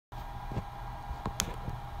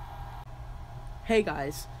Hey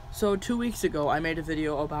guys, so 2 weeks ago I made a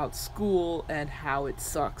video about school and how it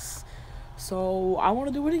sucks. So I want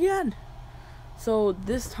to do it again. So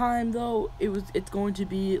this time though, it's going to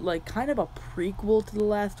be like kind of a prequel to the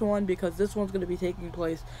last one, because this one's going to be taking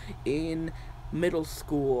place in middle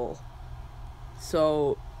school.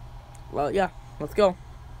 So, well, yeah, let's go.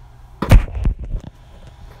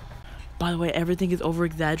 By the way, everything is over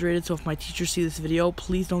exaggerated, so if my teachers see this video,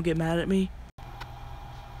 please don't get mad at me.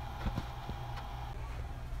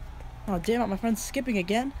 Oh damn it, my friend's skipping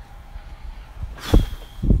again.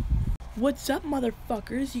 What's up,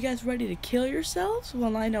 motherfuckers? You guys ready to kill yourselves?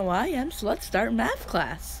 Well, I know I am, so let's start math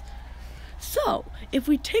class. So, if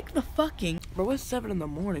we take the fucking... Bro, it's 7 in the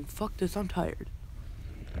morning. Fuck this, I'm tired.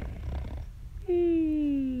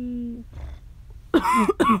 And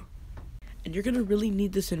you're gonna really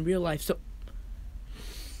need this in real life, so...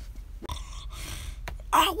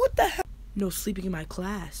 Ah, what the hell? No sleeping in my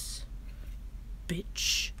class.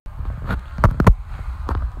 Bitch.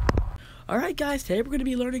 Alright guys, today we're going to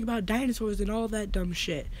be learning about dinosaurs and all that dumb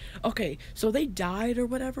shit. Okay, so they died or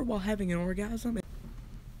whatever while having an orgasm.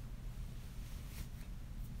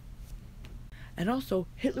 And also,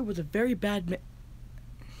 Hitler was a very bad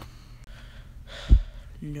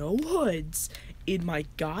No hoods in my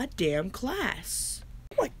goddamn class.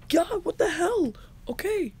 Oh my god, what the hell?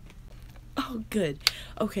 Okay. Oh, good.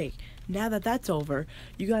 Okay, now that that's over,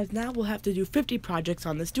 you guys now will have to do 50 projects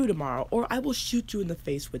on this due tomorrow, or I will shoot you in the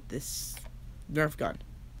face with this Nerf gun.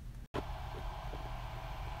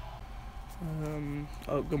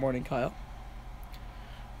 Oh, good morning, Kyle.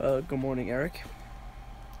 Good morning, Eric.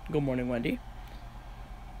 Good morning, Wendy.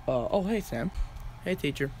 Oh, hey, Sam. Hey,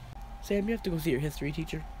 teacher. Sam, you have to go see your history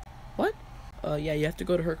teacher. What? Yeah, you have to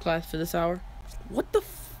go to her class for this hour. What the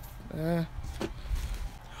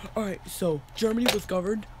Alright, so, Germany was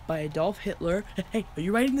governed by Adolf Hitler. Hey, are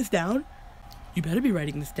you writing this down? You better be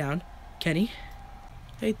writing this down, Kenny.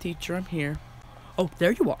 Hey, teacher, I'm here. Oh,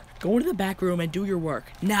 there you are. Go into the back room and do your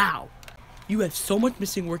work. Now! You have so much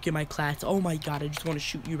missing work in my class. Oh my god, I just want to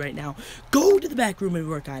shoot you right now. Go to the back room and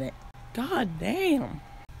work on it. God damn.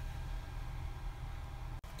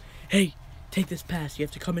 Hey, take this pass. You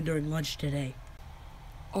have to come in during lunch today.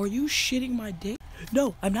 Are you shitting my dick?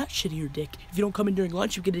 No, I'm not shitting your dick. If you don't come in during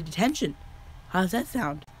lunch, you get a detention. How does that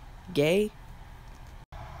sound? Gay?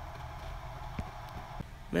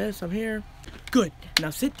 Miss, I'm here. Good.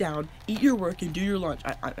 Now sit down, eat your work, and do your lunch.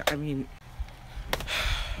 I mean...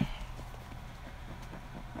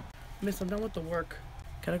 Miss, I'm done with the work.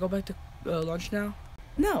 Can I go back to lunch now?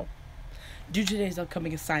 No. Do today's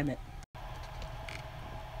upcoming assignment.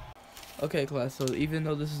 Okay, class, so even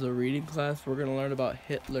though this is a reading class, we're going to learn about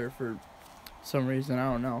Hitler for some reason. I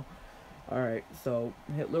don't know. Alright, so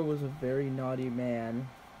Hitler was a very naughty man.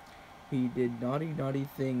 He did naughty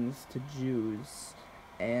things to Jews.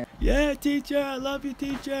 And yeah, teacher, I love you,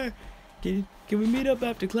 teacher. Can we meet up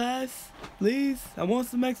after class, please? I want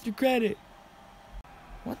some extra credit.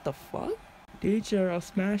 What the fuck? Teacher, I'll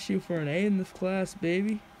smash you for an A in this class,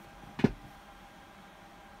 baby.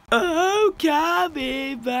 Oh, call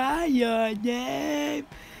me by your name.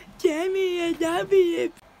 Tell me I love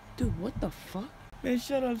you. Dude, what the fuck? Man,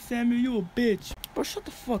 shut up, Samuel, you a bitch. Bro, shut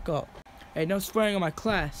the fuck up. Hey, no swearing in my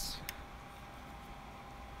class.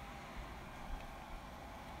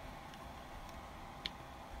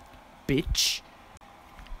 Bitch.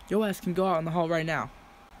 Your ass can go out in the hall right now.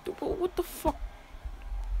 Dude, what the fuck?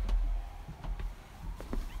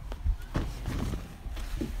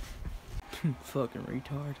 Fucking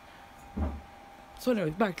retard. So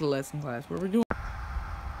anyways, back to the lesson class where we're doing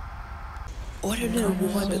Ordinary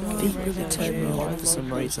one, but they really turned me on for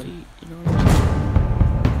some reason.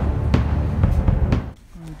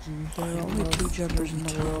 There are only 2 genders in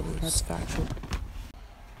the world, and that's factual.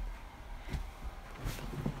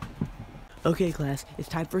 Okay, class, it's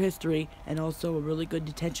time for history and also a really good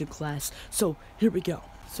detention class. So, here we go.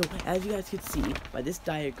 So, as you guys can see by this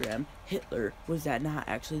diagram, Hitler was not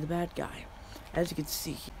actually the bad guy. As you can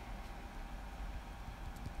see.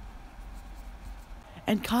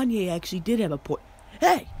 And Kanye actually did have a point.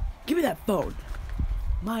 Hey, give me that phone.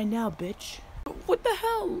 Mine now, bitch. What the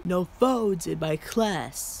hell? No phones in my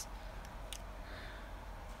class.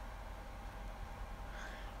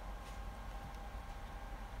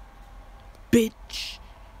 Bitch.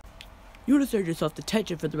 You would have served yourself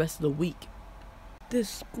detention for the rest of the week. This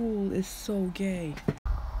school is so gay.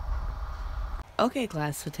 Okay,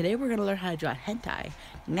 class, so today we're gonna learn how to draw hentai.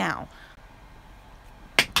 Now.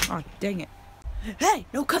 Oh, dang it. Hey,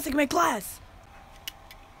 no cussing in my class!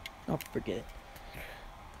 Oh, forget it.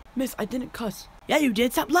 Miss, I didn't cuss. Yeah, you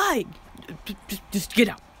did. Stop lying. Just get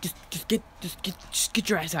out. Just get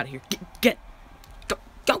your ass out of here. Get.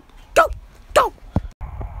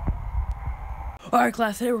 Alright,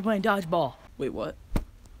 class, today we're playing dodgeball. Wait, what?